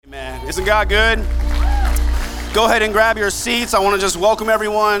Isn't God good? Go ahead and grab your seats. I want to just welcome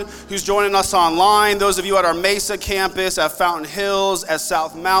everyone who's joining us online. Those of you at our Mesa campus, at Fountain Hills, at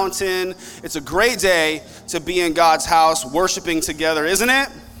South Mountain. It's a great day to be in God's house, worshiping together, isn't it?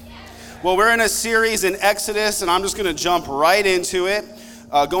 Well, we're in a series in Exodus, and I'm just going to jump right into it.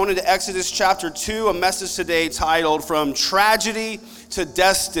 Going into Exodus chapter 2, a message today titled From Tragedy to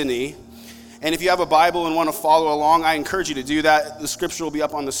Destiny. And if you have a Bible and want to follow along, I encourage you to do that. The scripture will be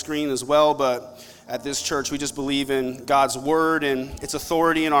up on the screen as well, but at this church, we just believe in God's word and its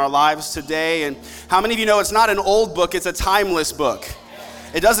authority in our lives today. And how many of you know it's not an old book, it's a timeless book?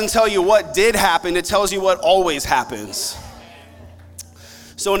 It doesn't tell you what did happen, it tells you what always happens.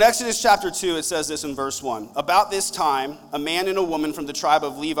 So in Exodus chapter 2, it says this in verse 1. About this time, a man and a woman from the tribe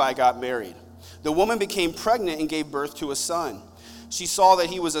of Levi got married. The woman became pregnant and gave birth to a son. She saw that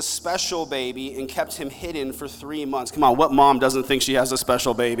he was a special baby and kept him hidden for 3 months. Come on, what mom doesn't think she has a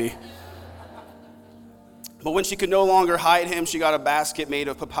special baby? But when she could no longer hide him, she got a basket made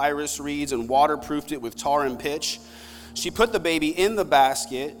of papyrus reeds and waterproofed it with tar and pitch. She put the baby in the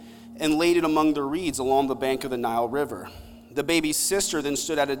basket and laid it among the reeds along the bank of the Nile River. The baby's sister then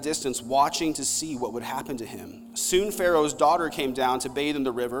stood at a distance, watching to see what would happen to him. Soon Pharaoh's daughter came down to bathe in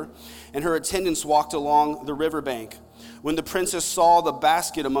the river, and her attendants walked along the riverbank. When the princess saw the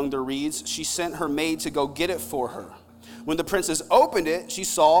basket among the reeds, she sent her maid to go get it for her. When the princess opened it, she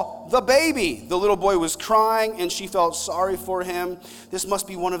saw the baby. The little boy was crying, and she felt sorry for him. This must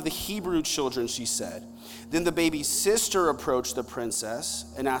be one of the Hebrew children, she said. Then the baby's sister approached the princess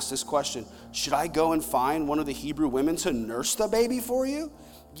and asked this question, should I go and find one of the Hebrew women to nurse the baby for you?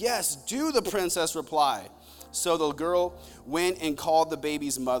 Yes, do, the princess replied. So the girl went and called the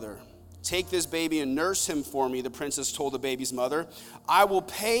baby's mother. Take this baby and nurse him for me, the princess told the baby's mother. I will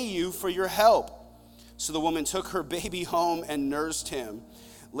pay you for your help. So the woman took her baby home and nursed him.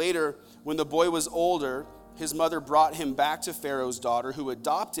 Later, when the boy was older, his mother brought him back to Pharaoh's daughter, who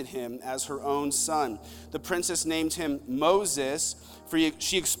adopted him as her own son. The princess named him Moses, for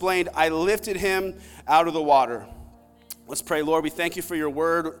she explained, I lifted him out of the water. Let's pray. Lord, we thank you for your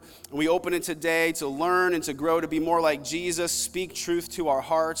word. We open it today to learn and to grow, to be more like Jesus. Speak truth to our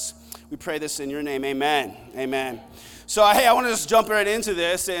hearts. We pray this in your name. Amen. Amen. So, hey, I want to just jump right into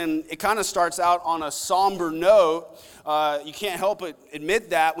this, and it kind of starts out on a somber note. You can't help but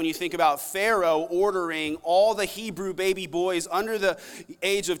admit that when you think about Pharaoh ordering all the Hebrew baby boys under the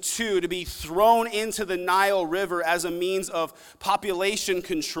age of 2 to be thrown into the Nile River as a means of population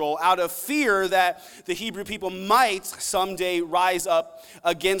control out of fear that the Hebrew people might someday rise up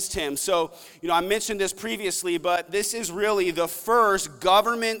against him. So, I mentioned this previously, but this is really the first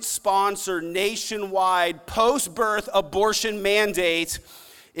government-sponsored nationwide post-birth abortion mandate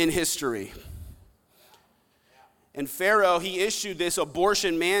in history. And Pharaoh, he issued this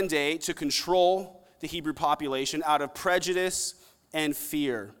abortion mandate to control the Hebrew population out of prejudice and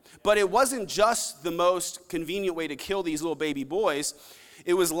fear. But it wasn't just the most convenient way to kill these little baby boys.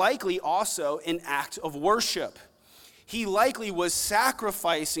 It was likely also an act of worship. He likely was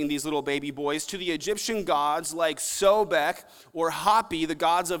sacrificing these little baby boys to the Egyptian gods like Sobek or Hapi, the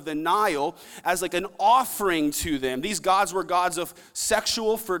gods of the Nile, as like an offering to them. These gods were gods of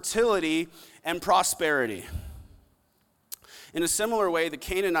sexual fertility and prosperity. In a similar way, the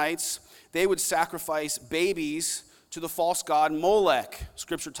Canaanites, they would sacrifice babies to the false god Molech,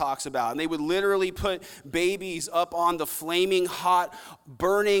 scripture talks about. And they would literally put babies up on the flaming hot,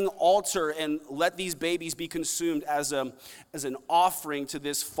 burning altar and let these babies be consumed as an offering to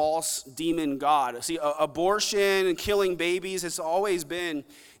this false demon god. See, abortion and killing babies has always been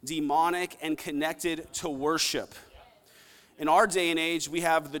demonic and connected to worship. In our day and age, we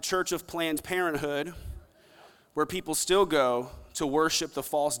have the Church of Planned Parenthood, where people still go to worship the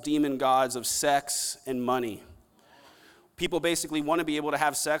false demon gods of sex and money. People basically want to be able to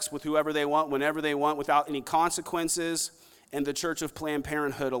have sex with whoever they want, whenever they want, without any consequences, and the Church of Planned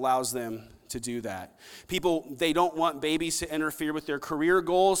Parenthood allows them to do that. People, they don't want babies to interfere with their career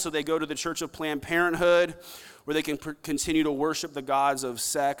goals, so they go to the Church of Planned Parenthood, where they can continue to worship the gods of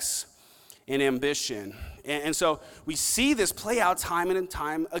sex and ambition. And so we see this play out time and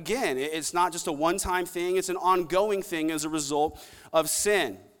time again. It's not just a one-time thing, it's an ongoing thing as a result of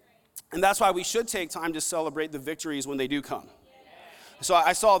sin. And that's why we should take time to celebrate the victories when they do come. So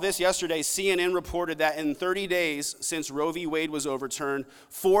I saw this yesterday. CNN reported that in 30 days since Roe v. Wade was overturned,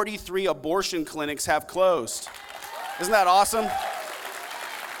 43 abortion clinics have closed. Isn't that awesome?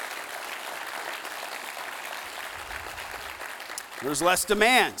 There's less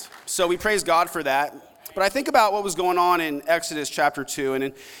demand. So we praise God for that. But I think about what was going on in Exodus chapter 2,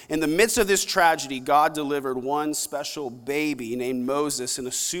 and in the midst of this tragedy, God delivered one special baby named Moses in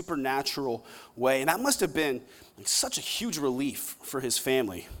a supernatural way. And that must have been like such a huge relief for his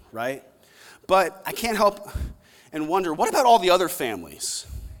family, right? But I can't help and wonder, what about all the other families?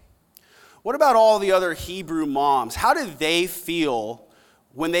 What about all the other Hebrew moms? How did they feel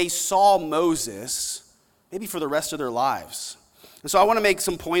when they saw Moses, maybe for the rest of their lives? And so I want to make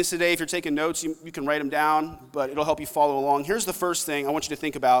some points today. If you're taking notes, you can write them down, but it'll help you follow along. Here's the first thing I want you to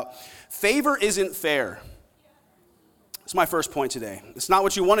think about. Favor isn't fair. That's my first point today. It's not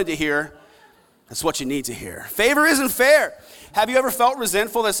what you wanted to hear. That's what you need to hear. Favor isn't fair. Have you ever felt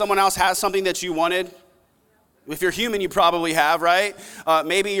resentful that someone else has something that you wanted? If you're human, you probably have, right?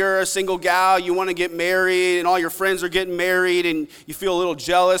 Maybe you're a single gal, you want to get married, and all your friends are getting married, and you feel a little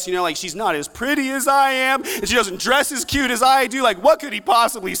jealous, like she's not as pretty as I am, and she doesn't dress as cute as I do. Like, what could he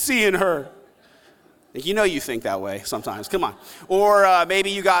possibly see in her? You think that way sometimes. Come on. Or maybe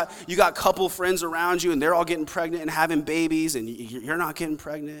you got couple friends around you, and they're all getting pregnant and having babies, and you're not getting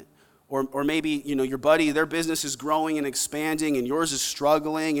pregnant. Or maybe, your buddy, their business is growing and expanding and yours is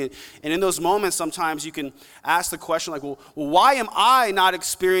struggling. And in those moments, sometimes you can ask the question like, well, why am I not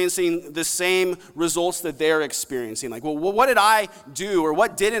experiencing the same results that they're experiencing? Like, well, what did I do or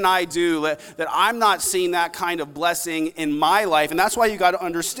what didn't I do that I'm not seeing that kind of blessing in my life? And that's why you got to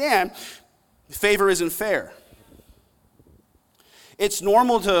understand favor isn't fair. It's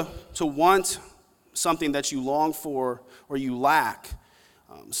normal to want something that you long for or you lack.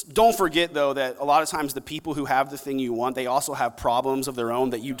 Don't forget, though, that a lot of times the people who have the thing you want, they also have problems of their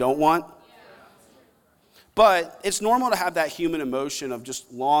own that you don't want. But it's normal to have that human emotion of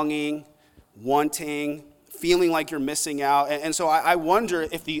just longing, wanting, feeling like you're missing out. And so I wonder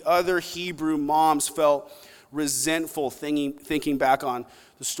if the other Hebrew moms felt resentful thinking back on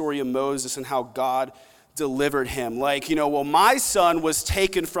the story of Moses and how God delivered him. Like, well, my son was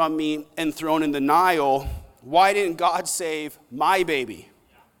taken from me and thrown in the Nile. Why didn't God save my baby?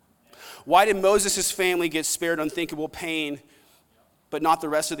 Why did Moses' family get spared unthinkable pain, but not the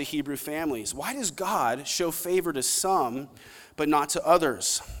rest of the Hebrew families? Why does God show favor to some, but not to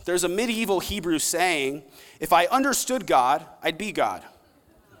others? There's a medieval Hebrew saying, if I understood God, I'd be God.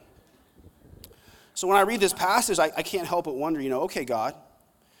 So when I read this passage, I can't help but wonder, okay, God,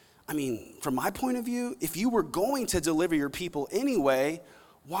 from my point of view, if you were going to deliver your people anyway,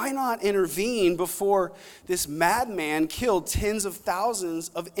 why not intervene before this madman killed tens of thousands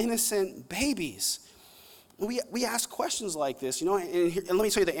of innocent babies? We ask questions like this, and let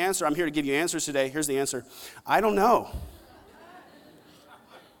me tell you the answer. I'm here to give you answers today. Here's the answer. I don't know.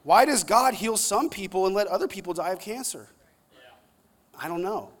 Why does God heal some people and let other people die of cancer? I don't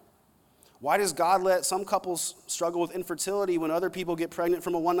know. Why does God let some couples struggle with infertility when other people get pregnant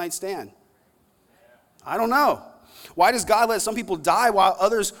from a one-night stand? I don't know. Why does God let some people die while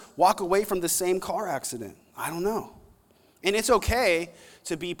others walk away from the same car accident? I don't know. And it's okay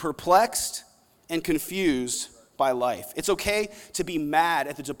to be perplexed and confused by life. It's okay to be mad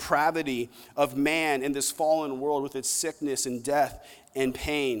at the depravity of man in this fallen world with its sickness and death and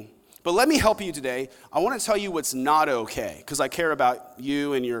pain. But let me help you today. I want to tell you what's not okay, because I care about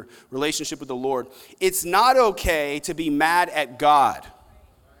you and your relationship with the Lord. It's not okay to be mad at God.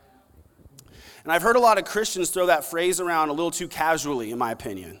 And I've heard a lot of Christians throw that phrase around a little too casually, in my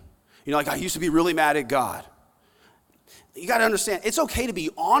opinion. Like, I used to be really mad at God. You got to understand, it's okay to be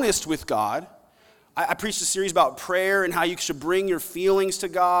honest with God. I preached a series about prayer and how you should bring your feelings to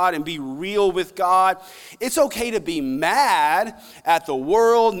God and be real with God. It's okay to be mad at the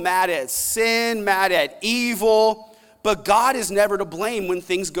world, mad at sin, mad at evil, but God is never to blame when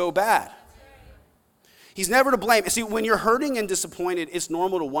things go bad. He's never to blame. See, when you're hurting and disappointed, it's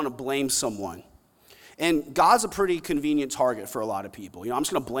normal to want to blame someone. And God's a pretty convenient target for a lot of people. I'm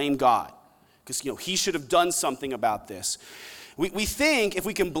just going to blame God because, he should have done something about this. We think if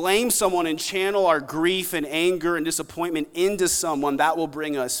we can blame someone and channel our grief and anger and disappointment into someone, that will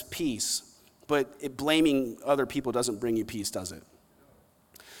bring us peace. But blaming other people doesn't bring you peace, does it?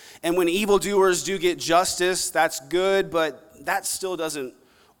 And when evildoers do get justice, that's good, but that still doesn't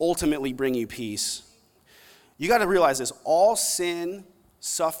ultimately bring you peace. You got to realize this. All sin,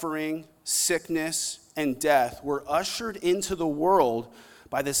 suffering, sickness, and death were ushered into the world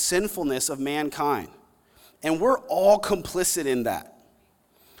by the sinfulness of mankind. And we're all complicit in that.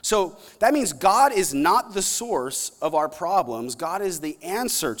 So that means God is not the source of our problems. God is the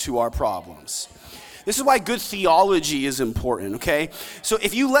answer to our problems. This is why good theology is important, okay? So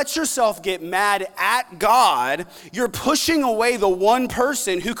if you let yourself get mad at God, you're pushing away the one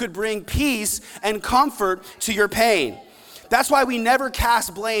person who could bring peace and comfort to your pain. That's why we never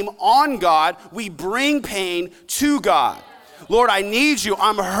cast blame on God. We bring pain to God. Lord, I need you.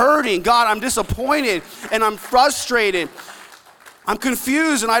 I'm hurting. God, I'm disappointed and I'm frustrated. I'm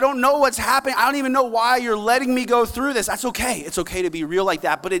confused and I don't know what's happening. I don't even know why you're letting me go through this. That's okay. It's okay to be real like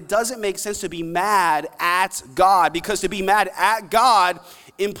that. But it doesn't make sense to be mad at God, because to be mad at God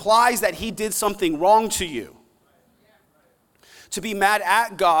implies that he did something wrong to you. To be mad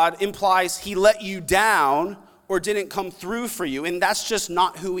at God implies he let you down or didn't come through for you. And that's just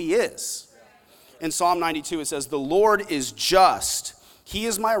not who he is. In Psalm 92, it says, the Lord is just. He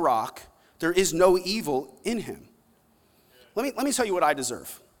is my rock. There is no evil in him. Let me tell you what I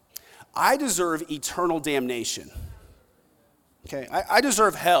deserve. I deserve eternal damnation. Okay, I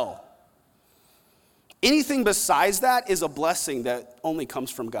deserve hell. Anything besides that is a blessing that only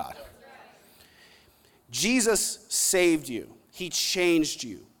comes from God. Jesus saved you. He changed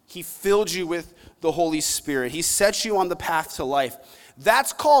you. He filled you with the Holy Spirit. He set you on the path to life.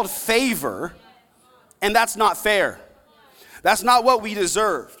 That's called favor, and that's not fair. That's not what we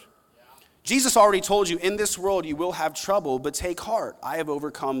deserved. Jesus already told you, in this world you will have trouble, but take heart. I have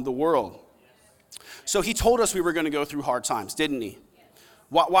overcome the world. So he told us we were going to go through hard times, didn't he?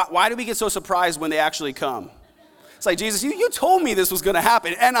 Why do we get so surprised when they actually come? It's like, Jesus, you told me this was going to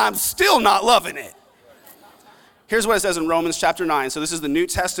happen, and I'm still not loving it. Here's what it says in Romans chapter 9. So this is the New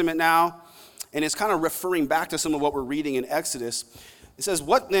Testament now, and it's kind of referring back to some of what we're reading in Exodus. It says,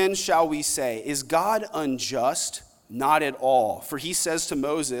 what then shall we say? Is God unjust? Not at all. For he says to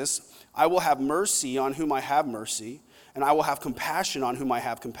Moses, I will have mercy on whom I have mercy, and I will have compassion on whom I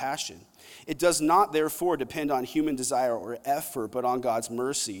have compassion. It does not therefore depend on human desire or effort, but on God's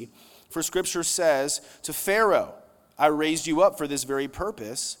mercy. For Scripture says to Pharaoh, I raised you up for this very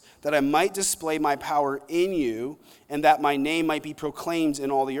purpose, that I might display my power in you, and that my name might be proclaimed in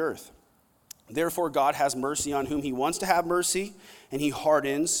all the earth. Therefore God has mercy on whom he wants to have mercy, and he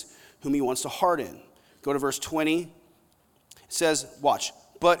hardens whom he wants to harden. Go to verse 20. It says, watch,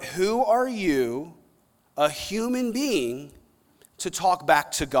 but who are you, a human being, to talk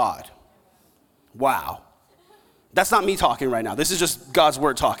back to God? Wow. That's not me talking right now. This is just God's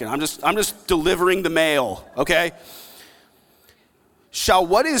word talking. I'm just delivering the mail, okay? Shall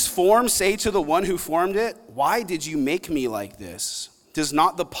what is formed say to the one who formed it, why did you make me like this? Does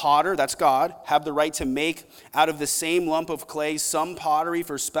not the potter, that's God, have the right to make out of the same lump of clay some pottery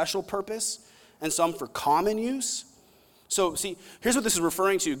for special purpose and some for common use? So see, here's what this is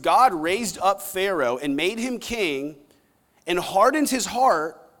referring to. God raised up Pharaoh and made him king and hardened his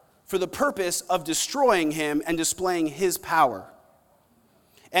heart for the purpose of destroying him and displaying his power.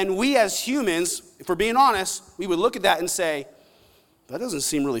 And we as humans, if we're being honest, we would look at that and say, that doesn't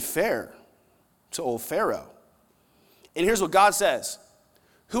seem really fair to old Pharaoh. And here's what God says.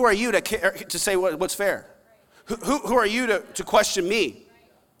 Who are you to say what's fair? Who are you to question me?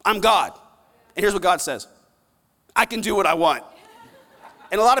 I'm God. And here's what God says. I can do what I want.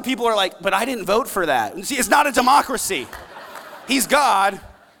 And a lot of people are like, but I didn't vote for that. And see, it's not a democracy. He's God.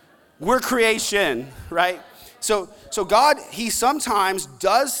 We're creation, right? So God, he sometimes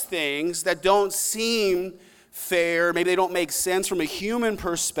does things that don't seem fair. Maybe they don't make sense from a human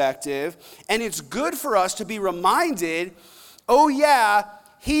perspective. And it's good for us to be reminded, oh yeah,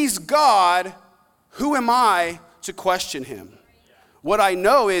 he's God. Who am I to question him? What I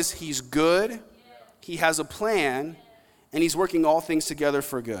know is he's good. He has a plan, and he's working all things together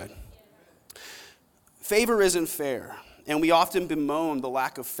for good. Favor isn't fair, and we often bemoan the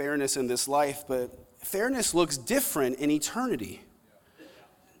lack of fairness in this life, but fairness looks different in eternity.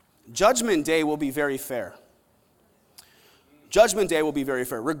 Judgment Day will be very fair. Judgment Day will be very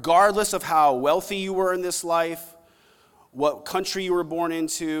fair, regardless of how wealthy you were in this life, what country you were born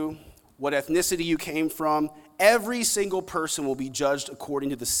into, what ethnicity you came from. Every single person will be judged according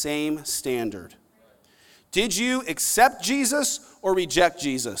to the same standard. Did you accept Jesus or reject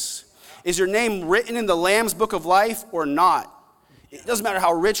Jesus? Is your name written in the Lamb's Book of Life or not? It doesn't matter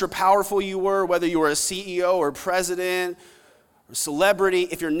how rich or powerful you were, whether you were a CEO or president or celebrity.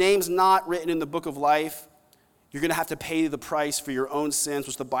 If your name's not written in the Book of Life, you're going to have to pay the price for your own sins,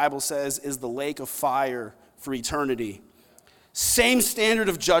 which the Bible says is the lake of fire for eternity. Same standard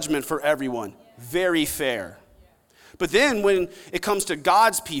of judgment for everyone. Very fair. But then when it comes to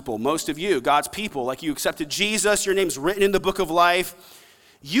God's people, most of you, God's people, like you accepted Jesus, your name's written in the book of life,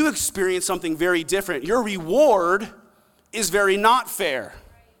 you experience something very different. Your reward is very not fair.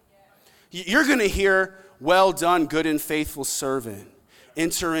 You're going to hear, well done, good and faithful servant.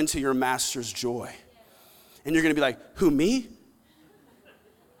 Enter into your master's joy. And you're going to be like, who, me?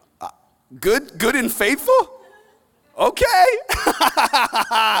 Good and faithful? Okay.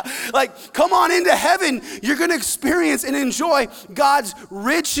 Like, come on into heaven. You're going to experience and enjoy God's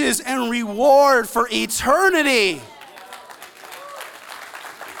riches and reward for eternity.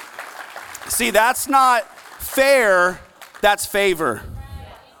 See, that's not fair, that's favor.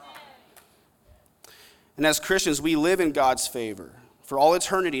 And as Christians, we live in God's favor for all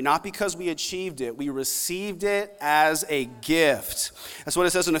eternity, not because we achieved it. We received it as a gift. That's what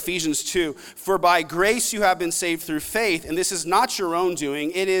it says in Ephesians 2. For by grace you have been saved through faith, and this is not your own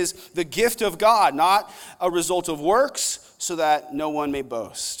doing. It is the gift of God, not a result of works, so that no one may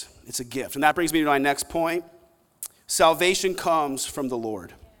boast. It's a gift. And that brings me to my next point. Salvation comes from the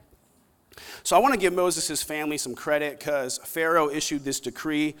Lord. So I want to give Moses' family some credit because Pharaoh issued this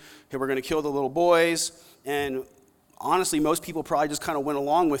decree, hey, we're going to kill the little boys. And honestly, most people probably just kind of went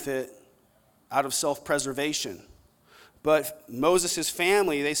along with it out of self-preservation. But Moses'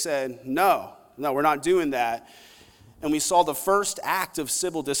 family, they said, no, we're not doing that. And we saw the first act of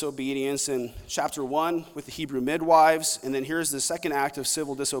civil disobedience in chapter 1 with the Hebrew midwives. And then here's the second act of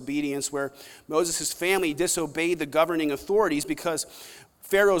civil disobedience where Moses' family disobeyed the governing authorities because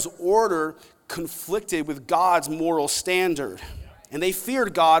Pharaoh's order conflicted with God's moral standard. And they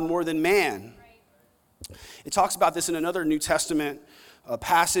feared God more than man. It talks about this in another New Testament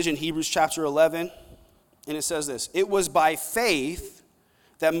passage in Hebrews chapter 11. And it says this, it was by faith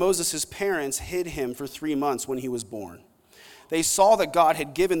that Moses' parents hid him for 3 months when he was born. They saw that God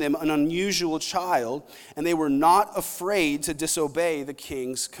had given them an unusual child, and they were not afraid to disobey the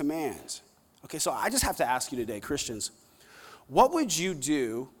king's commands. Okay, so I just have to ask you today, Christians, what would you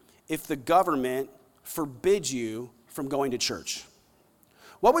do if the government forbid you from going to church?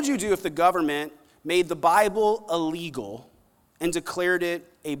 What would you do if the government made the Bible illegal and declared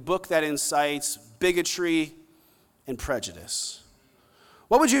it a book that incites bigotry and prejudice?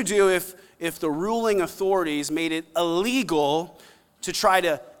 What would you do if the ruling authorities made it illegal to try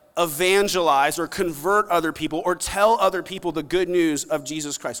to evangelize or convert other people or tell other people the good news of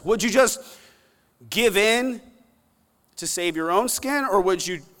Jesus Christ? Would you just give in to save your own skin, or would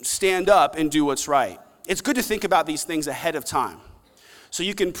you stand up and do what's right? It's good to think about these things ahead of time so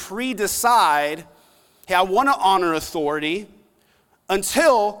you can pre-decide, hey, I want to honor authority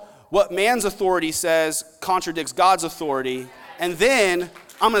until what man's authority says contradicts God's authority, and then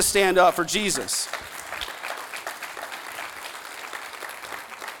I'm going to stand up for Jesus.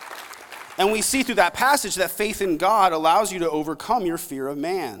 And we see through that passage that faith in God allows you to overcome your fear of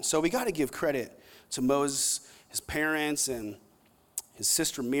man. So we got to give credit to Moses, his parents, and his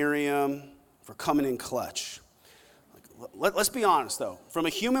sister Miriam for coming in clutch. Let's be honest, though. From a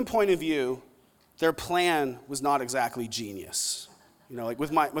human point of view, their plan was not exactly genius. You know, like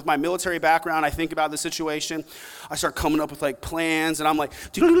with my military background, I think about the situation. I start coming up with like plans, and I'm like,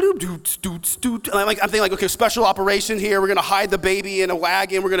 I'm thinking like, okay, special operation here. We're gonna hide the baby in a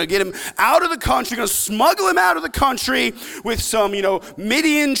wagon. We're gonna get him out of the country. We're gonna smuggle him out of the country with some,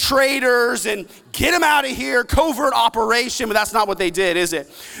 Midian traders and get him out of here. Covert operation, but that's not what they did, is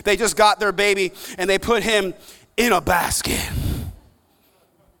it? They just got their baby and they put him in a basket.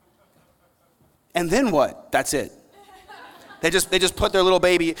 And then what? That's it. They just put their little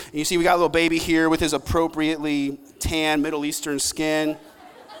baby, and you see we got a little baby here with his appropriately tan Middle Eastern skin.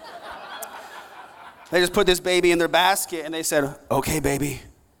 They just put this baby in their basket, and they said, okay, baby,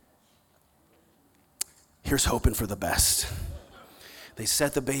 here's hoping for the best. They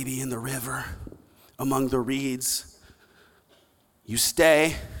set the baby in the river among the reeds. You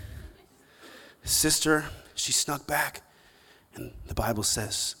stay. Sister, she snuck back, and the Bible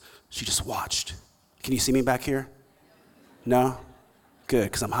says she just watched. Can you see me back here? No? Good,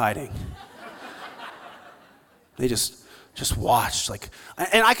 because I'm hiding. They just watched.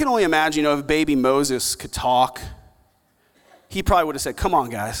 And I can only imagine, if baby Moses could talk, he probably would have said, come on,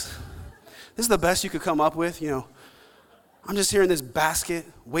 guys. This is the best you could come up with, I'm just here in this basket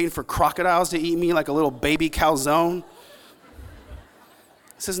waiting for crocodiles to eat me like a little baby calzone.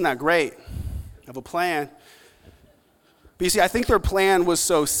 This isn't that great. I have a plan. But you see, I think their plan was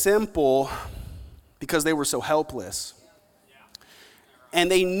so simple because they were so helpless. And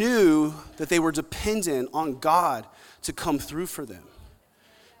they knew that they were dependent on God to come through for them.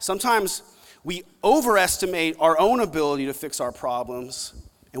 Sometimes we overestimate our own ability to fix our problems,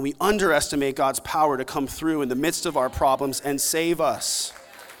 and we underestimate God's power to come through in the midst of our problems and save us.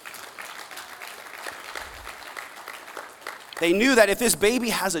 They knew that if this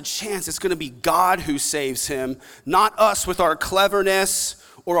baby has a chance, it's going to be God who saves him, not us with our cleverness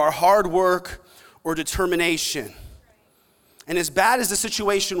or our hard work or determination. And as bad as the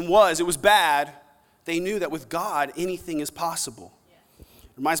situation was, it was bad, they knew that with God, anything is possible.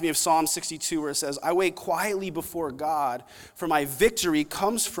 Reminds me of Psalm 62 where it says, I wait quietly before God, for my victory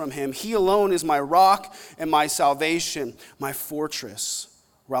comes from him. He alone is my rock and my salvation, my fortress,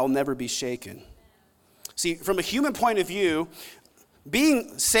 where I'll never be shaken. See, from a human point of view,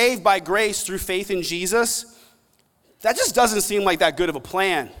 being saved by grace through faith in Jesus, that just doesn't seem like that good of a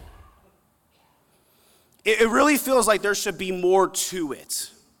plan. It really feels like there should be more to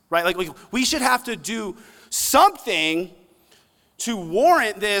it, right? Like we should have to do something to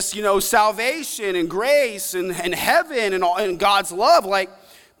warrant this, salvation and grace and heaven and God's love.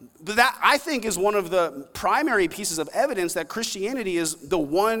 But that, I think, is one of the primary pieces of evidence that Christianity is the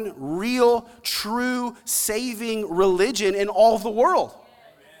one real, true, saving religion in all of the world.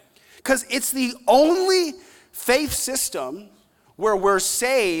 Because it's the only faith system where we're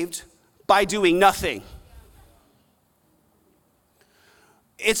saved by doing nothing.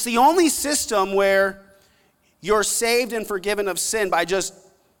 It's the only system where you're saved and forgiven of sin by just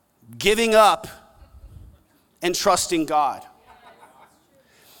giving up and trusting God.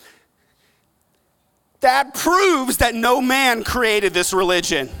 That proves that no man created this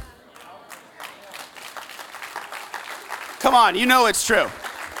religion. Come on, you know it's true.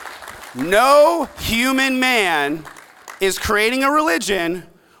 No human man is creating a religion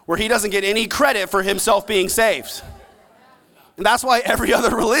where he doesn't get any credit for himself being saved. And that's why every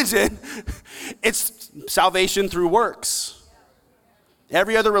other religion, it's salvation through works.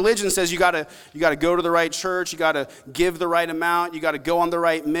 Every other religion says you gotta go to the right church, you gotta give the right amount, you gotta go on the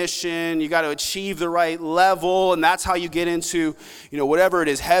right mission, you gotta achieve the right level, and that's how you get into, whatever it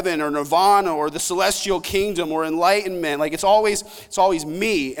is, heaven or nirvana or the celestial kingdom or enlightenment. Like it's always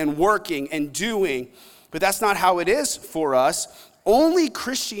me and working and doing, but that's not how it is for us. Only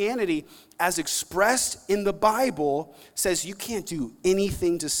Christianity, as expressed in the Bible, says you can't do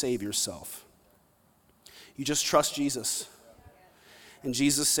anything to save yourself. You just trust Jesus. And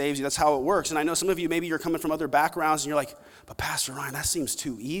Jesus saves you. That's how it works. And I know some of you, maybe you're coming from other backgrounds and you're like, but Pastor Ryan, that seems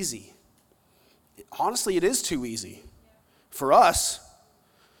too easy. Honestly, it is too easy for us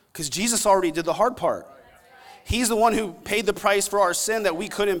because Jesus already did the hard part. He's the one who paid the price for our sin that we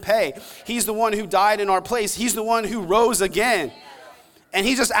couldn't pay. He's the one who died in our place. He's the one who rose again. And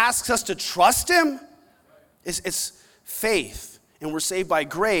he just asks us to trust him. It's faith. And we're saved by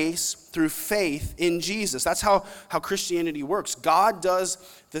grace through faith in Jesus. That's how Christianity works. God does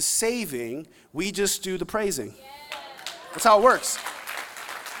the saving. We just do the praising. That's how it works.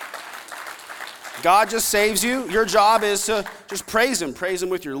 God just saves you. Your job is to just praise him. Praise him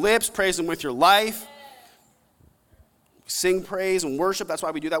with your lips. Praise him with your life. Sing praise and worship. That's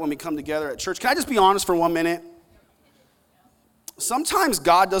why we do that when we come together at church. Can I just be honest for 1 minute? Sometimes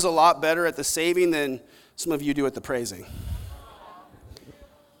God does a lot better at the saving than some of you do at the praising.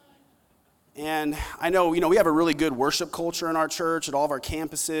 And I know, we have a really good worship culture in our church at all of our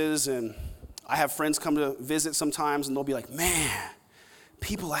campuses, and I have friends come to visit sometimes, and they'll be like, man,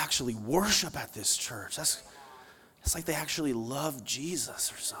 people actually worship at this church. It's like they actually love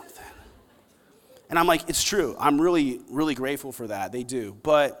Jesus or something. And I'm like, it's true. I'm really, really grateful for that. They do.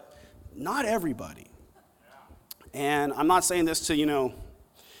 But not everybody. And I'm not saying this to,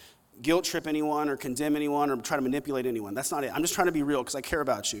 guilt trip anyone or condemn anyone or try to manipulate anyone. That's not it. I'm just trying to be real because I care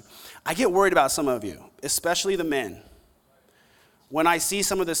about you. I get worried about some of you, especially the men. When I see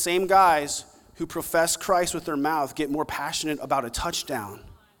some of the same guys who profess Christ with their mouth get more passionate about a touchdown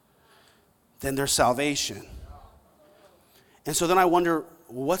than their salvation. And so then I wonder,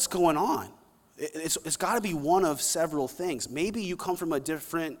 what's going on? It's got to be one of several things. Maybe you come from a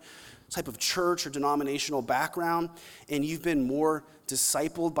different type of church or denominational background, and you've been more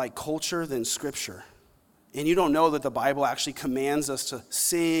discipled by culture than Scripture. And you don't know that the Bible actually commands us to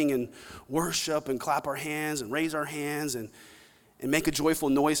sing and worship and clap our hands and raise our hands and make a joyful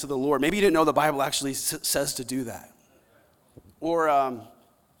noise to the Lord. Maybe you didn't know the Bible actually says to do that. Or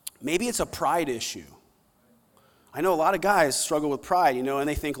maybe it's a pride issue. I know a lot of guys struggle with pride, and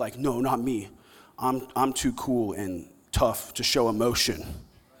they think like, no, not me. I'm too cool and tough to show emotion.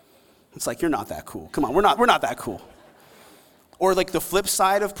 It's like, you're not that cool. Come on, we're not that cool. Or like the flip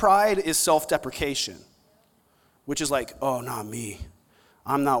side of pride is self-deprecation, which is like, oh, not me.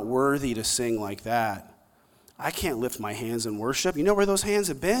 I'm not worthy to sing like that. I can't lift my hands in worship. You know where those hands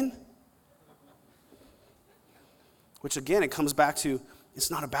have been? Which again, it comes back to,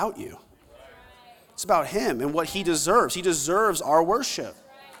 it's not about you. It's about him and what he deserves. He deserves our worship.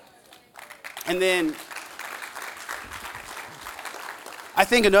 And then I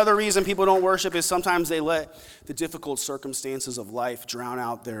think another reason people don't worship is sometimes they let the difficult circumstances of life drown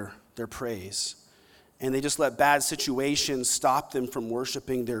out their praise. And they just let bad situations stop them from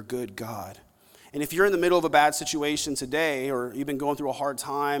worshiping their good God. And if you're in the middle of a bad situation today, or you've been going through a hard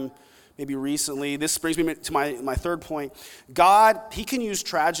time, maybe recently, this brings me to my third point. God, he can use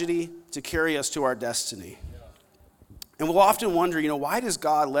tragedy to carry us to our destiny. And we'll often wonder, why does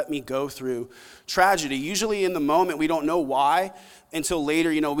God let me go through tragedy? Usually in the moment, we don't know why until later,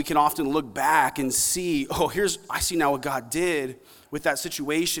 we can often look back and see, I see now what God did with that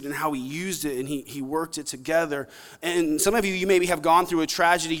situation and how he used it and he worked it together. And some of you maybe have gone through a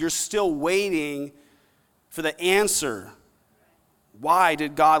tragedy. You're still waiting for the answer. Why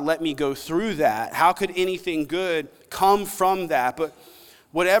did God let me go through that? How could anything good come from that? But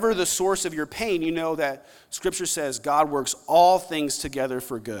whatever the source of your pain, you know that Scripture says God works all things together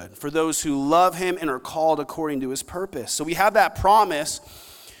for good, for those who love him and are called according to his purpose. So we have that promise,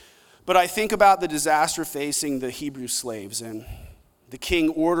 but I think about the disaster facing the Hebrew slaves and the king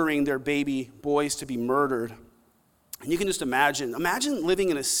ordering their baby boys to be murdered. And you can just imagine living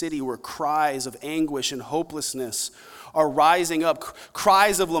in a city where cries of anguish and hopelessness are rising up,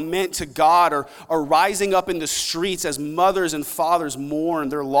 cries of lament to God are rising up in the streets as mothers and fathers mourn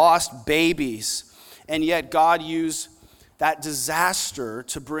their lost babies. And yet God used that disaster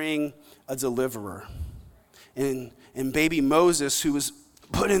to bring a deliverer. And baby Moses, who was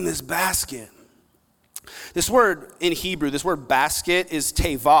put in this basket. This word in Hebrew, this word basket is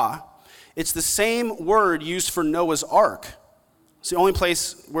tevah. It's the same word used for Noah's Ark. It's the only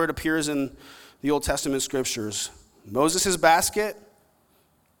place where it appears in the Old Testament scriptures. Moses' basket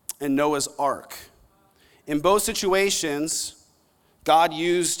and Noah's Ark. In both situations, God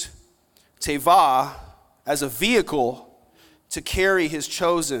used tevah as a vehicle to carry his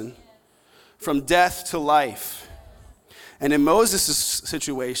chosen from death to life. And in Moses'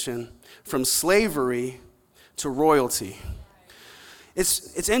 situation, from slavery to royalty.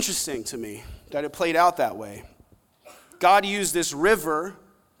 It's interesting to me that it played out that way. God used this river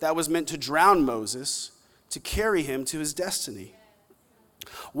that was meant to drown Moses to carry him to his destiny.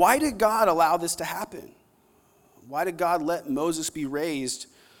 Why did God allow this to happen? Why did God let Moses be raised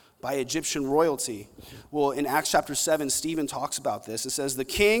by Egyptian royalty? Well, in Acts chapter 7, Stephen talks about this. It says, the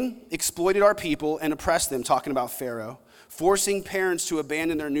king exploited our people and oppressed them, talking about Pharaoh, forcing parents to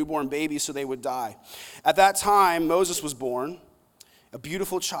abandon their newborn babies so they would die. At that time, Moses was born, a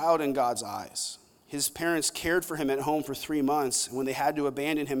beautiful child in God's eyes. His parents cared for him at home for 3 months. And when they had to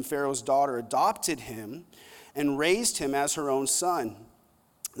abandon him, Pharaoh's daughter adopted him and raised him as her own son.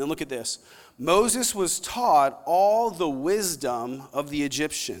 And then look at this. Moses was taught all the wisdom of the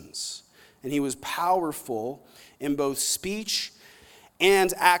Egyptians, and he was powerful in both speech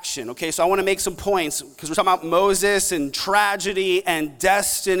and action. Okay, so I want to make some points because we're talking about Moses and tragedy and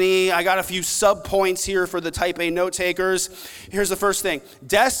destiny. I got a few sub-points here for the type A note takers. Here's the first thing.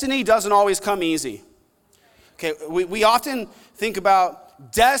 Destiny doesn't always come easy. Okay, we often think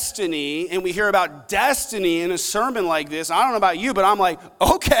about destiny and we hear about destiny in a sermon like this. I don't know about you, but I'm like,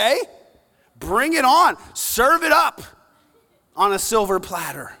 okay, bring it on. Serve it up on a silver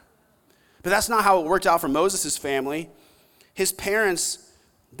platter. But that's not how it worked out for Moses' family. His parents,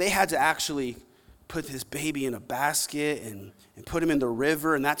 they had to actually put this baby in a basket and put him in the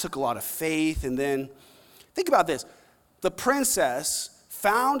river, and that took a lot of faith. And then, think about this. The princess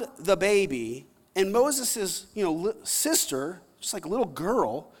found the baby, and Moses' sister, just like a little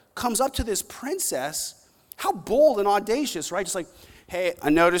girl, comes up to this princess. How bold and audacious, right? Just like, hey, I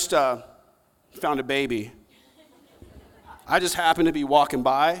noticed you found a baby. I just happened to be walking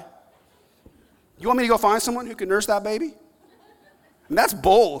by. You want me to go find someone who can nurse that baby? And that's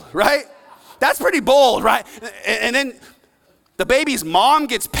bold, right? That's pretty bold, right? And then the baby's mom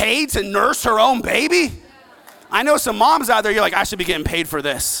gets paid to nurse her own baby? I know some moms out there, you're like, I should be getting paid for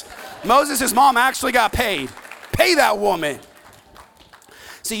this. Moses' mom actually got paid. Pay that woman.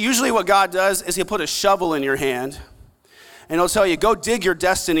 See, usually what God does is he'll put a shovel in your hand and he'll tell you, go dig your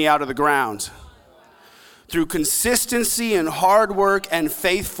destiny out of the ground. Through consistency and hard work and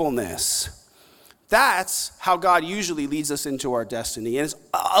faithfulness. That's how God usually leads us into our destiny. And it's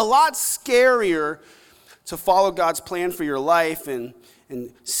a lot scarier to follow God's plan for your life and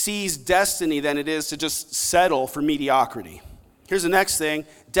seize destiny than it is to just settle for mediocrity. Here's the next thing.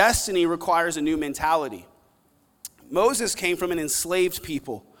 Destiny requires a new mentality. Moses came from an enslaved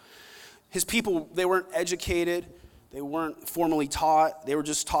people. His people, they weren't educated. They weren't formally taught. They were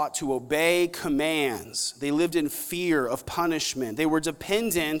just taught to obey commands. They lived in fear of punishment. They were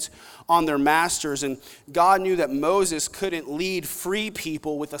dependent on their masters. And God knew that Moses couldn't lead free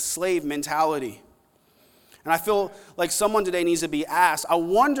people with a slave mentality. And I feel like someone today needs to be asked, I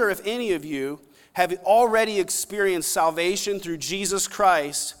wonder if any of you have already experienced salvation through Jesus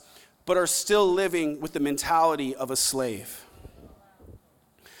Christ, but are still living with the mentality of a slave.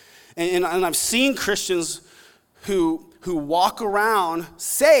 And I've seen Christians who walk around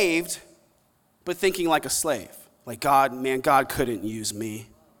saved, but thinking like a slave. Like, God couldn't use me.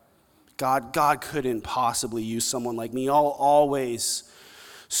 God couldn't possibly use someone like me. I'll always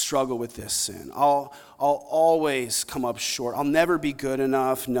struggle with this sin. I'll always come up short. I'll never be good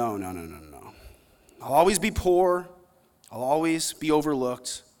enough. No. I'll always be poor. I'll always be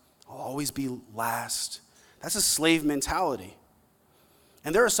overlooked. I'll always be last. That's a slave mentality.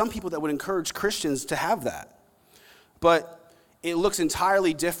 And there are some people that would encourage Christians to have that. But it looks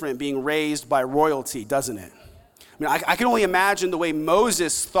entirely different being raised by royalty, doesn't it? I mean, I can only imagine the way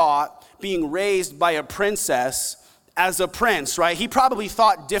Moses thought being raised by a princess as a prince, right? He probably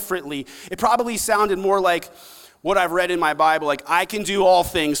thought differently. It probably sounded more like what I've read in my Bible, like, I can do all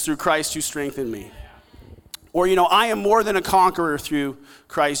things through Christ who strengthened me. Or, I am more than a conqueror through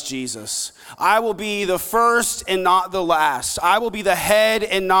Christ Jesus. I will be the first and not the last. I will be the head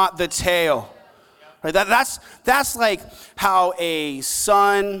and not the tail. Right? That's like how a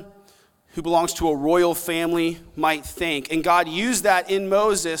son who belongs to a royal family might think. And God used that in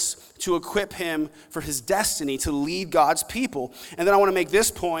Moses to equip him for his destiny, to lead God's people. And then I want to make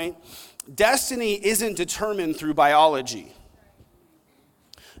this point. Destiny isn't determined through biology.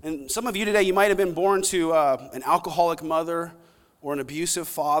 And some of you today, you might have been born to an alcoholic mother or an abusive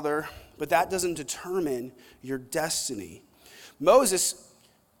father, but that doesn't determine your destiny. Moses,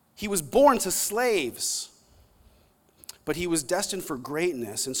 he was born to slaves, but he was destined for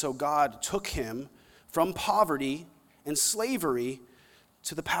greatness, and so God took him from poverty and slavery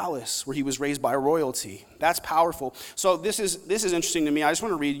to the palace where he was raised by royalty. That's powerful. So this is interesting to me. I just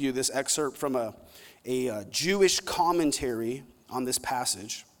want to read you this excerpt from a Jewish commentary on this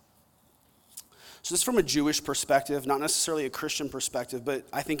passage. So this is from a Jewish perspective, not necessarily a Christian perspective, but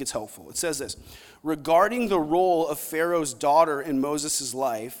I think it's helpful. It says this: regarding the role of Pharaoh's daughter in Moses'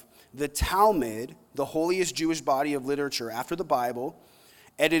 life, the Talmud, the holiest Jewish body of literature after the Bible,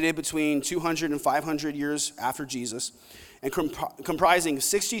 edited between 200 and 500 years after Jesus, and comprising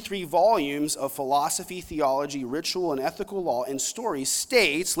 63 volumes of philosophy, theology, ritual, and ethical law and stories,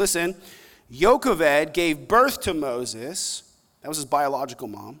 states, listen, Yocheved gave birth to Moses. That was his biological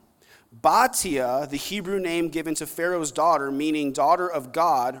mom. Batia, the Hebrew name given to Pharaoh's daughter, meaning daughter of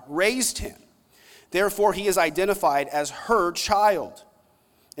God, raised him. Therefore, he is identified as her child.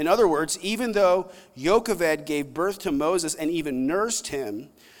 In other words, even though Yocheved gave birth to Moses and even nursed him,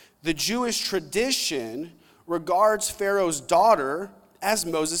 the Jewish tradition regards Pharaoh's daughter as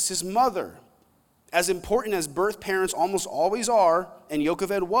Moses' mother. As important as birth parents almost always are, and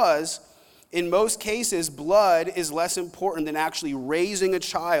Yocheved was, in most cases, blood is less important than actually raising a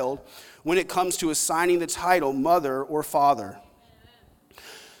child when it comes to assigning the title mother or father.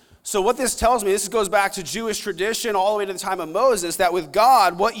 So what this tells me, this goes back to Jewish tradition all the way to the time of Moses, that with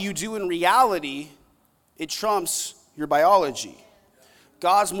God, what you do in reality, it trumps your biology.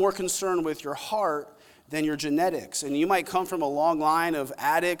 God's more concerned with your heart than your genetics. And you might come from a long line of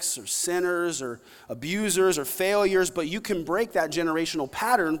addicts or sinners or abusers or failures, but you can break that generational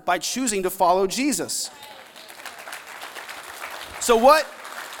pattern by choosing to follow Jesus. So what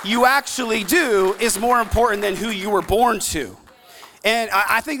you actually do is more important than who you were born to. And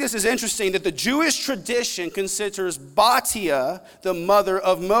I think this is interesting that the Jewish tradition considers Batia the mother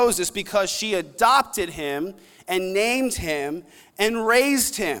of Moses because she adopted him and named him and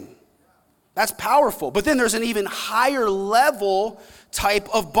raised him. That's powerful. But then there's an even higher level type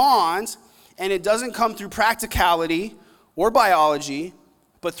of bond, and it doesn't come through practicality or biology,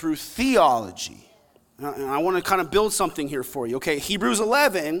 but through theology. And I want to kind of build something here for you. Okay, Hebrews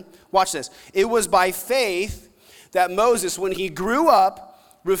 11, watch this. It was by faith that Moses, when he grew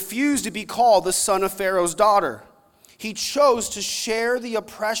up, refused to be called the son of Pharaoh's daughter. He chose to share the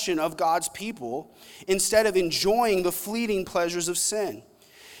oppression of God's people instead of enjoying the fleeting pleasures of sin.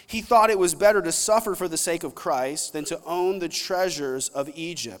 He thought it was better to suffer for the sake of Christ than to own the treasures of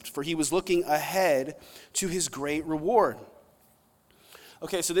Egypt, for he was looking ahead to his great reward.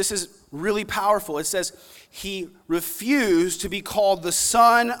 Okay, so this is really powerful. It says he refused to be called the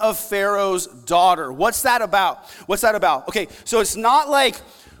son of Pharaoh's daughter. What's that about? Okay, so it's not like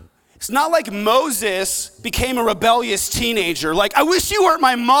Moses became a rebellious teenager. Like, I wish you weren't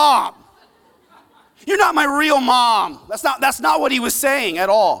my mom. You're not my real mom. That's not what he was saying at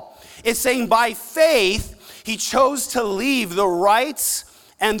all. It's saying by faith, he chose to leave the rights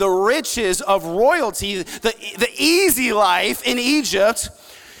and the riches of royalty, the easy life in Egypt,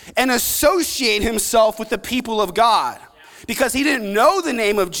 and associate himself with the people of God. Because he didn't know the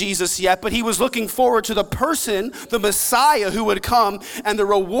name of Jesus yet, but he was looking forward to the person, the Messiah who would come, and the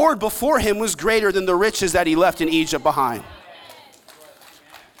reward before him was greater than the riches that he left in Egypt behind.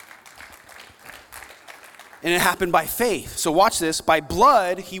 And it happened by faith. So watch this. By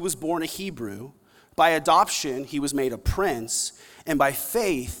blood, he was born a Hebrew. By adoption, he was made a prince. And by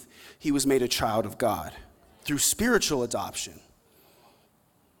faith, he was made a child of God through spiritual adoption.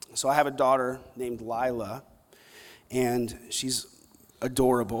 So I have a daughter named Lila, and she's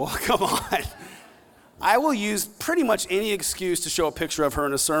adorable. Come on. I will use pretty much any excuse to show a picture of her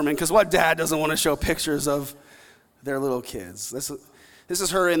in a sermon, because what dad doesn't want to show pictures of their little kids? This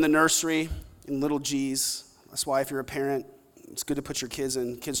is her in the nursery in little G's. That's why if you're a parent, it's good to put your kids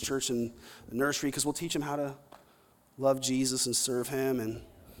in kids' church in the nursery, because we'll teach them how to love Jesus and serve him. And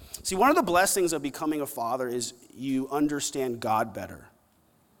see, one of the blessings of becoming a father is you understand God better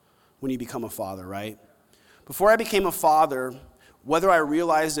when you become a father, right? Before I became a father, whether I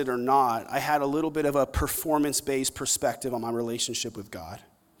realized it or not, I had a little bit of a performance-based perspective on my relationship with God.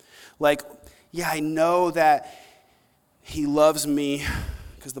 Like, yeah, I know that he loves me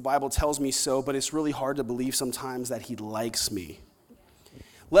because the Bible tells me so, but it's really hard to believe sometimes that he likes me,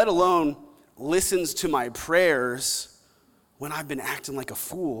 let alone listens to my prayers when I've been acting like a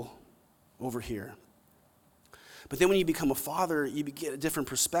fool over here. But then when you become a father, you get a different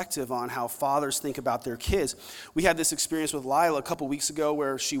perspective on how fathers think about their kids. We had this experience with Lila a couple weeks ago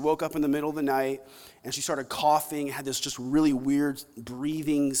where she woke up in the middle of the night and she started coughing, had this just really weird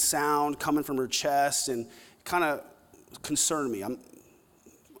breathing sound coming from her chest, and kind of concerned me.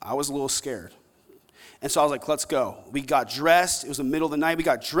 I was a little scared. And so I was like, let's go. We got dressed. It was the middle of the night. We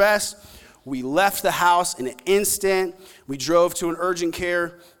got dressed. We left the house in an instant. We drove to an urgent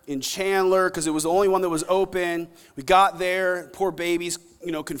care in Chandler because it was the only one that was open. We got there. Poor baby's,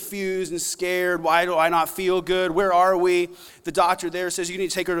 confused and scared. Why do I not feel good? Where are we? The doctor there says you need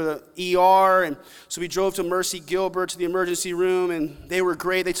to take her to the ER. And so we drove to Mercy Gilbert to the emergency room, and they were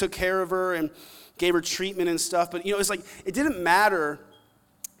great. They took care of her and gave her treatment and stuff. But, it's like it didn't matter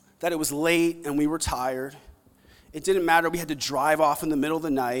that it was late and we were tired. It didn't matter we had to drive off in the middle of the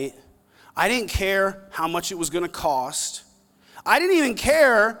night. I didn't care how much it was going to cost. I didn't even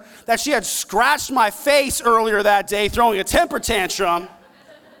care that she had scratched my face earlier that day throwing a temper tantrum.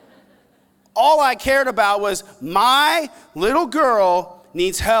 All I cared about was my little girl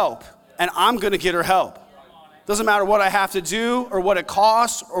needs help, and I'm going to get her help. Doesn't matter what I have to do or what it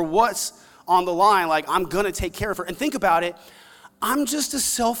costs or what's on the line. Like, I'm going to take care of her. And think about it. I'm just a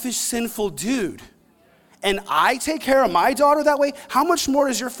selfish, sinful dude. And I take care of my daughter that way. How much more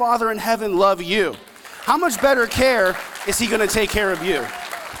does your Father in heaven love you? How much better care is he going to take care of you?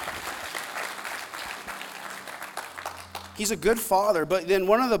 He's a good father, but then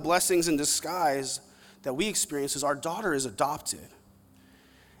one of the blessings in disguise that we experience is our daughter is adopted.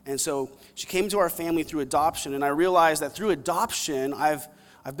 And so she came to our family through adoption, and I realized that through adoption, I've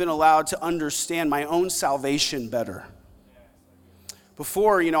been allowed to understand my own salvation better.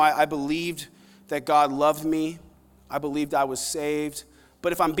 Before, I believed that God loved me. I believed I was saved.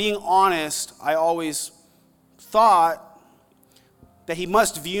 But if I'm being honest, I always thought that he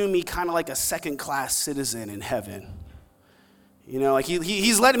must view me kind of like a second-class citizen in heaven. Like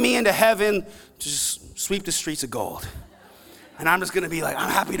he's letting me into heaven to just sweep the streets of gold. And I'm just going to be like, I'm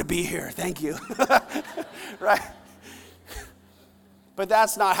happy to be here. Thank you. Right? But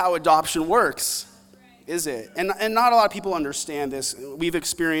that's not how adoption works, is it? And not a lot of people understand this. We've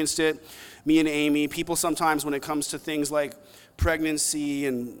experienced it, me and Amy. People sometimes, when it comes to things like pregnancy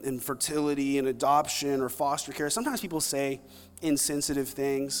and fertility and adoption or foster care, sometimes people say insensitive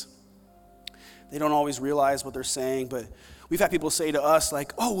things. They don't always realize what they're saying, but we've had people say to us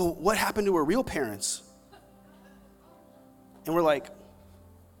like, oh, well, what happened to her real parents? And we're like,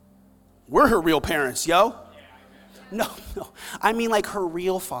 we're her real parents, yo. No, I mean like her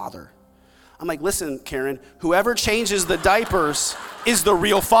real father. I'm like, listen, Karen, whoever changes the diapers is the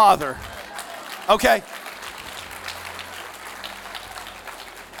real father, okay?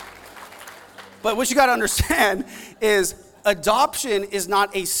 But what you got to understand is adoption is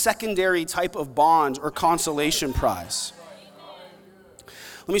not a secondary type of bond or consolation prize.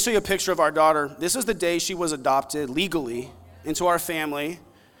 Let me show you a picture of our daughter. This is the day she was adopted legally into our family.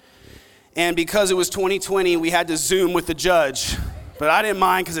 And because it was 2020, we had to Zoom with the judge. But I didn't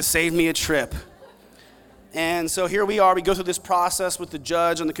mind because it saved me a trip. And so here we are. We go through this process with the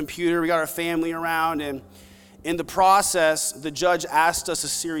judge on the computer. We got our family around. And in the process, the judge asked us a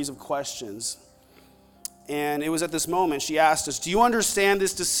series of questions. And it was at this moment she asked us, do you understand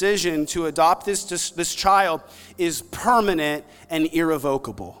this decision to adopt this child is permanent and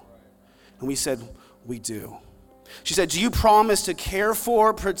irrevocable? And we said, we do. She said, do you promise to care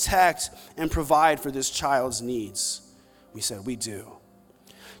for, protect, and provide for this child's needs? We said, we do.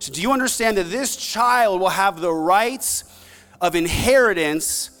 So do you understand that this child will have the rights of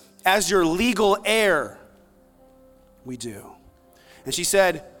inheritance as your legal heir? We do. And she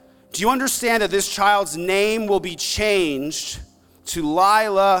said, do you understand that this child's name will be changed to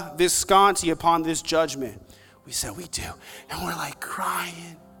Lila Visconti upon this judgment? We said, we do. And we're like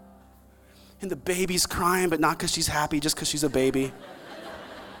crying. And the baby's crying, but not because she's happy, just because she's a baby.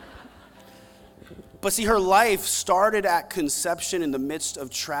 But see, her life started at conception in the midst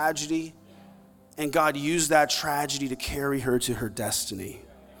of tragedy, and God used that tragedy to carry her to her destiny.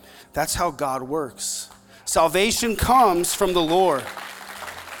 That's how God works. Salvation comes from the Lord.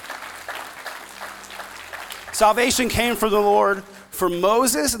 Salvation came from the Lord for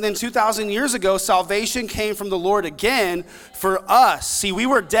Moses, and then 2,000 years ago, salvation came from the Lord again for us. See, we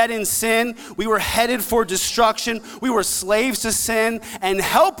were dead in sin. We were headed for destruction. We were slaves to sin and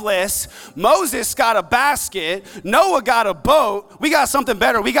helpless. Moses got a basket. Noah got a boat. We got something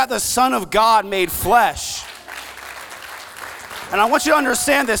better. We got the Son of God made flesh. And I want you to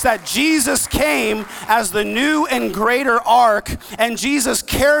understand this, that Jesus came as the new and greater ark, and Jesus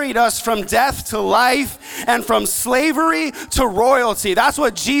carried us from death to life and from slavery to royalty. That's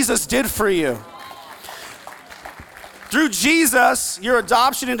what Jesus did for you. Through Jesus, your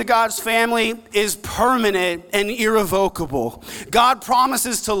adoption into God's family is permanent and irrevocable. God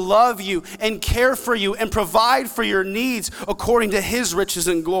promises to love you and care for you and provide for your needs according to his riches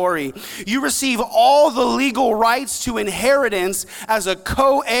and glory. You receive all the legal rights to inheritance as a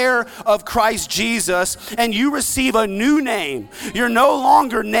co-heir of Christ Jesus, and you receive a new name. You're no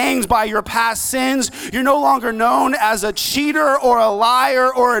longer named by your past sins. You're no longer known as a cheater or a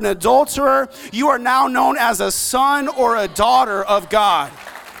liar or an adulterer. You are now known as a son or a daughter of God.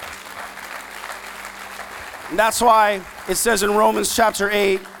 And that's why it says in Romans chapter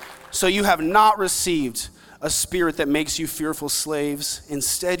 8, so you have not received a spirit that makes you fearful slaves.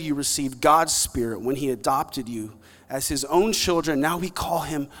 Instead, you received God's Spirit when he adopted you as his own children. Now we call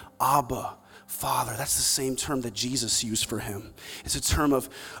him Abba, Father. That's the same term that Jesus used for him. It's a term of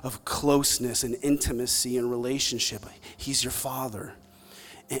closeness and intimacy and relationship. He's your Father,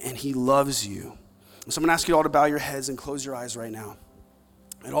 and he loves you. So I'm going to ask you all to bow your heads and close your eyes right now.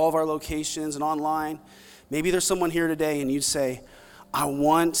 At all of our locations and online, maybe there's someone here today and you'd say, I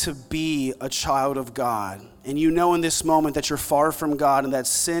want to be a child of God. And you know in this moment that you're far from God and that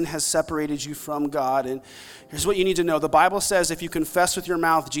sin has separated you from God. And here's what you need to know. The Bible says if you confess with your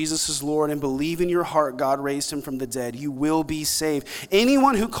mouth Jesus is Lord and believe in your heart God raised him from the dead, you will be saved.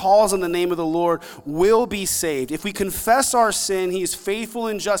 Anyone who calls on the name of the Lord will be saved. If we confess our sin, he is faithful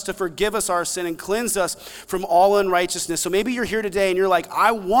and just to forgive us our sin and cleanse us from all unrighteousness. So maybe you're here today and you're like,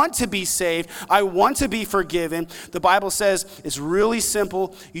 I want to be saved. I want to be forgiven. The Bible says it's really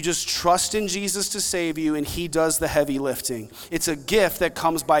simple. You just trust in Jesus to save you, and he does the heavy lifting. It's a gift that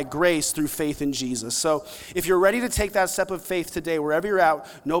comes by grace through faith in Jesus. So if you're ready to take that step of faith today, wherever you're at,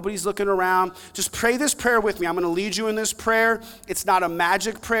 nobody's looking around, just pray this prayer with me. I'm going to lead you in this prayer. It's not a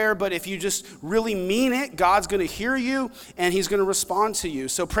magic prayer, but if you just really mean it, God's going to hear you and he's going to respond to you.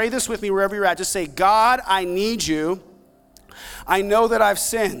 So pray this with me wherever you're at. Just say, God, I need you. I know that I've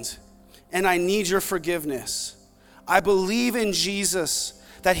sinned and I need your forgiveness. I believe in Jesus,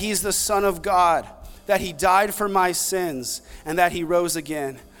 that he's the Son of God, that he died for my sins, and that he rose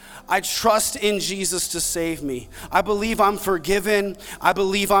again. I trust in Jesus to save me. I believe I'm forgiven. I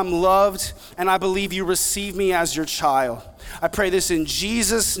believe I'm loved, and I believe you receive me as your child. I pray this in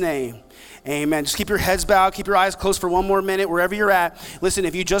Jesus' name. Amen. Just keep your heads bowed, keep your eyes closed for one more minute, wherever you're at. Listen,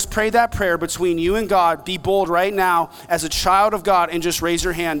 if you just prayed that prayer between you and God, be bold right now as a child of God and just raise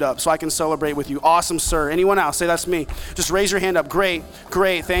your hand up so I can celebrate with you. Awesome, sir. Anyone else? Say, that's me. Just raise your hand up. Great,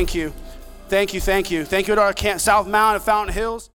 great. Thank you. Thank you, thank you. Thank you to our South Mountain at Fountain Hills.